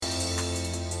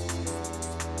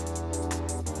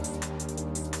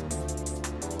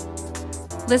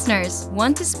Listeners,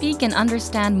 want to speak and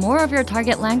understand more of your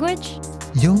target language?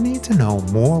 You'll need to know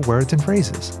more words and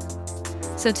phrases.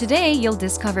 So today, you'll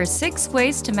discover 6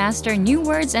 ways to master new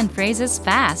words and phrases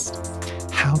fast.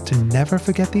 How to never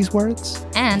forget these words?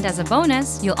 And as a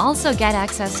bonus, you'll also get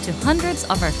access to hundreds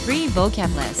of our free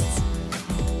vocab lists.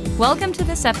 Welcome to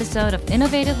this episode of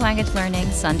Innovative Language Learning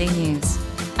Sunday News.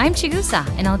 I'm Chigusa,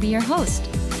 and I'll be your host.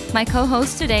 My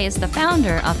co-host today is the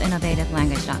founder of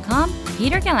InnovativeLanguage.com,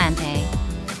 Peter Galante.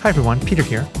 Hi everyone, Peter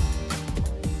here.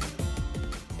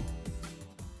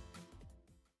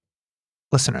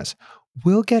 Listeners,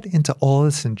 we'll get into all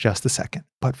this in just a second,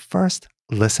 but first,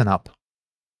 listen up.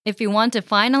 If you want to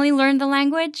finally learn the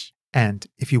language, And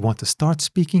if you want to start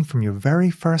speaking from your very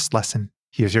first lesson,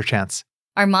 here's your chance.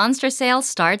 our monster sale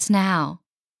starts now.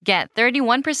 Get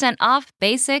 31% off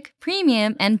Basic,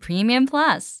 Premium, and Premium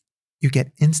Plus. You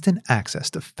get instant access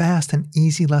to fast and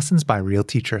easy lessons by real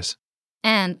teachers.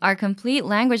 And our complete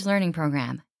language learning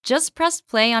program. Just press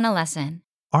play on a lesson.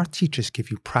 Our teachers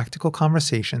give you practical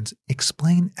conversations,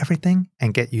 explain everything,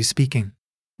 and get you speaking.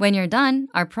 When you're done,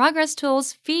 our progress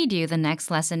tools feed you the next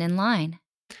lesson in line.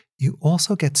 You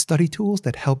also get study tools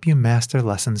that help you master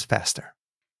lessons faster.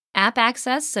 App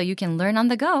access so you can learn on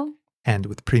the go. And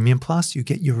with Premium Plus, you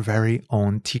get your very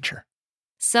own teacher.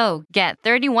 So get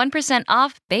 31%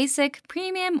 off Basic,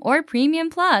 Premium, or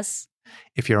Premium Plus.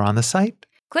 If you're on the site,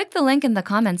 Click the link in the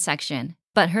comments section.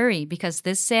 But hurry because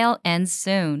this sale ends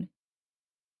soon.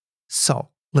 so,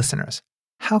 listeners,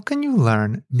 how can you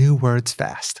learn new words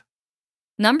fast?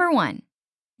 Number 1.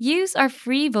 Use our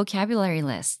free vocabulary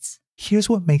lists. Here's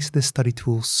what makes this study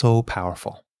tool so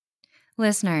powerful.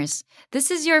 Listeners, this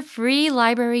is your free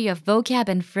library of vocab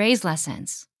and phrase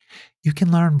lessons. You can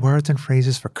learn words and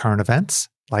phrases for current events,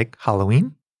 like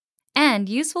Halloween, And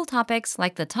useful topics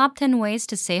like the top 10 ways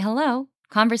to say hello,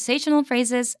 conversational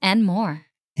phrases, and more.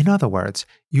 In other words,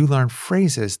 you learn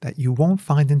phrases that you won't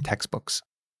find in textbooks.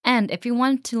 And if you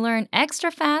want to learn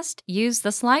extra fast, use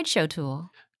the slideshow tool.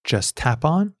 Just tap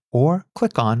on or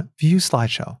click on View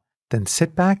Slideshow, then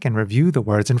sit back and review the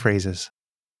words and phrases.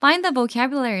 Find the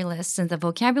vocabulary lists in the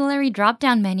vocabulary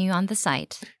drop-down menu on the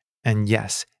site. And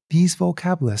yes, these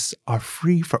vocab lists are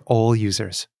free for all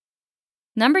users.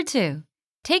 Number 2.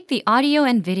 Take the audio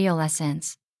and video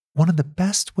lessons. One of the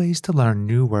best ways to learn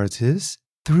new words is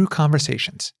through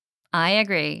conversations. I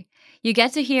agree. You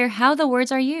get to hear how the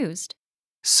words are used.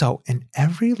 So in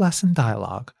every lesson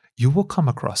dialogue, you will come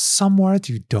across some words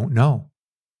you don't know.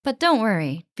 But don't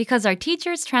worry, because our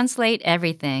teachers translate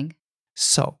everything.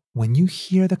 So when you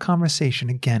hear the conversation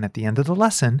again at the end of the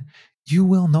lesson, you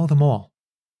will know them all.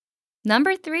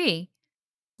 Number 3.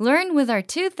 Learn with our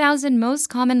 2,000 most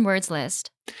common words list.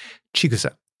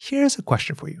 Chigusa, here's a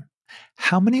question for you.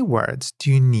 How many words do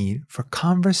you need for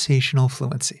conversational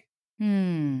fluency?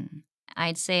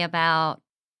 I'd say about,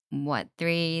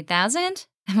 3,000?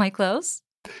 Am I close?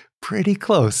 Pretty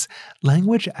close.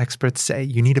 Language experts say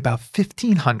you need about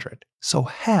 1,500, so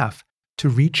half, to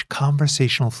reach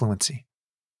conversational fluency,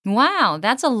 Wow,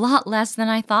 that's a lot less than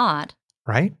I thought.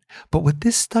 right? But with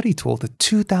this study tool, the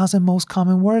 2,000 most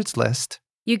common words list,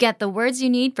 You get the words you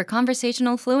need for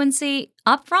conversational fluency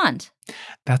up front.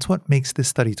 that's what makes this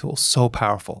study tool so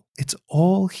powerful. It's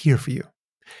all here for you.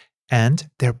 And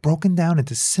they're broken down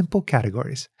into simple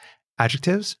categories: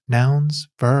 adjectives, nouns,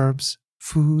 verbs,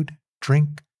 food,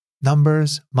 drink,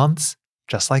 numbers, months,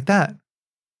 just like that.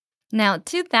 Now,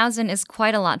 2,000 is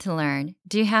quite a lot to learn.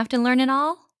 Do you have to learn it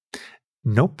all?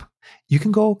 Nope. You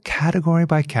can go category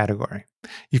by category.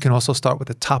 You can also start with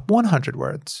the top 100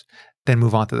 words, then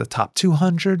move on to the top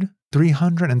 200,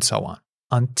 300, and so on,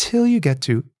 until you get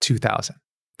to 2,000.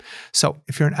 So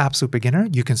if you're an absolute beginner,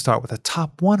 you can start with the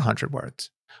top 100 words.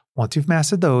 Once you've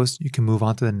mastered those, you can move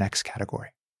on to the next category.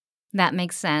 That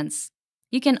makes sense.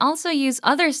 You can also use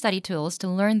other study tools to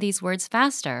learn these words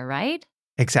faster, right?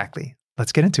 Exactly.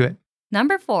 Let's get into it.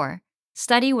 Number 4.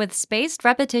 Study with spaced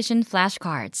repetition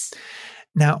flashcards.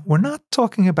 Now, we're not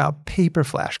talking about paper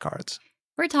flashcards.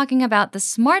 We're talking about the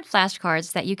smart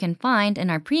flashcards that you can find in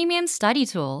our premium study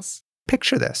tools,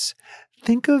 Picture this.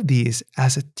 Think of these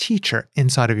as a teacher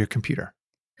inside of your computer.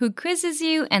 who quizzes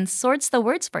you and sorts the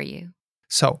words for you.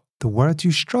 So the words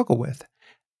you struggle with,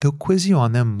 they'll quiz you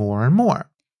on them more and more.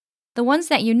 The ones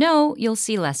that you know, you'll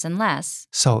see less and less.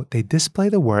 So they display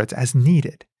the words as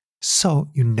needed, so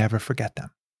you never forget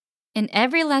them. In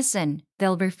every lesson,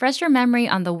 they'll refresh your memory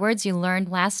on the words you learned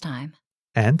last time.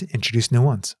 And introduce new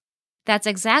ones. That's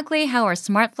exactly how our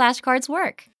smart flashcards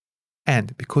work.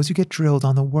 And because you get drilled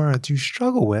on the words you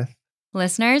struggle with,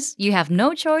 Listeners, you have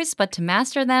no choice but to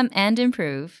master them and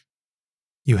improve.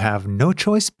 you have no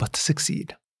choice but to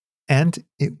succeed. And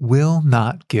it will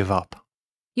not give up.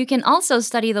 You can also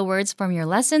study the words from your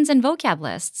lessons and vocab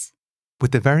lists.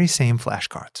 with the very same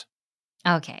flashcards.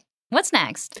 Okay, what's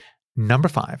next? Number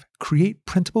 5, create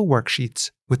printable worksheets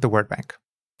with the word bank.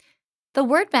 The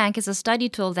word bank is a study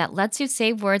tool that lets you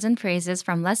save words and phrases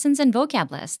from lessons and vocab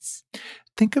lists.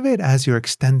 Think of it as your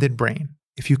extended brain.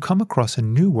 If you come across a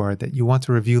new word that you want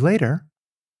to review later,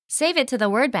 Save it to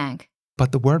the word bank.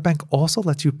 but the word bank also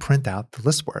lets you print out the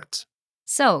list words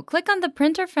So, click on the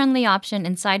printer-friendly option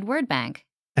inside Word Bank.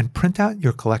 and print out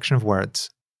your collection of words.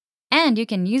 And you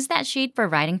can use that sheet for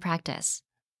writing practice.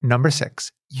 Number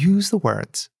 6, use the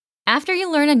words. After you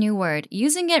learn a new word,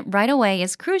 using it right away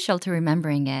is crucial to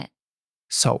remembering it.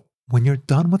 So, when you're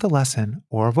done with a lesson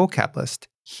or a vocab list,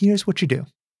 here's what you do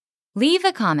Leave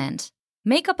a comment.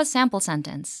 Make up a sample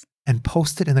sentence. and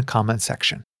post it in the comment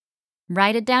section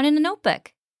Write it down in a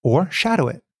notebook. or shadow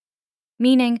it.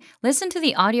 Meaning, listen to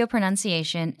the audio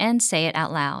pronunciation and say it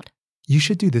out loud. You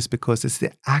should do this because it's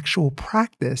the actual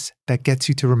practice that gets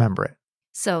you to remember it.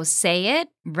 So say it,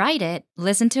 write it,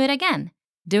 listen to it again.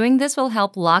 Doing this will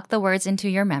help lock the words into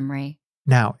your memory.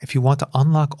 Now, if you want to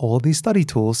unlock all these study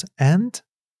tools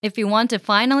If you want to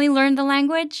finally learn the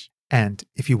language, and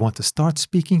if you want to start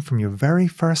speaking from your very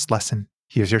first lesson,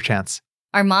 here's your chance.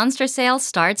 our monster sale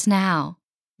starts now.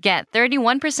 Get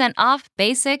 31% off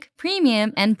Basic,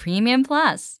 Premium, and Premium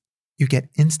Plus. You get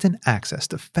instant access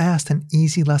to fast and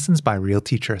easy lessons by real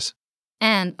teachers.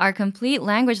 And our complete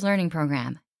language learning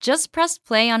program. Just press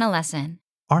play on a lesson.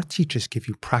 Our teachers give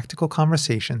you practical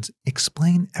conversations,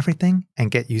 explain everything,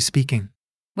 and get you speaking.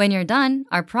 When you're done,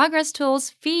 our progress tools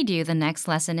feed you the next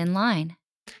lesson in line.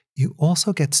 You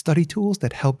also get study tools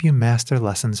that help you master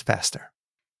lessons faster.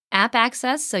 App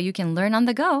access so you can learn on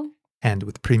the go. And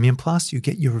with Premium Plus, you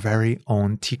get your very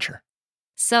own teacher.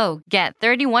 So get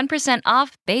 31%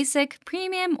 off Basic,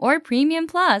 Premium, or Premium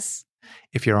Plus.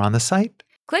 If you're on the site,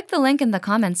 Click the link in the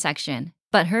comments section.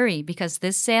 But hurry because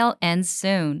this sale ends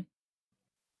soon.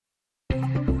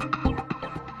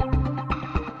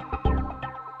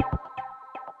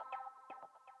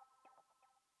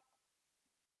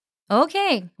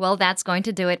 Okay, well, that's going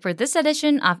to do it for this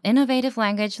edition of Innovative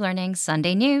Language Learning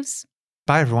Sunday News.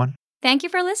 bye everyone. Thank you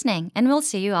for listening, and we'll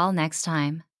see you all next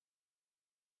time.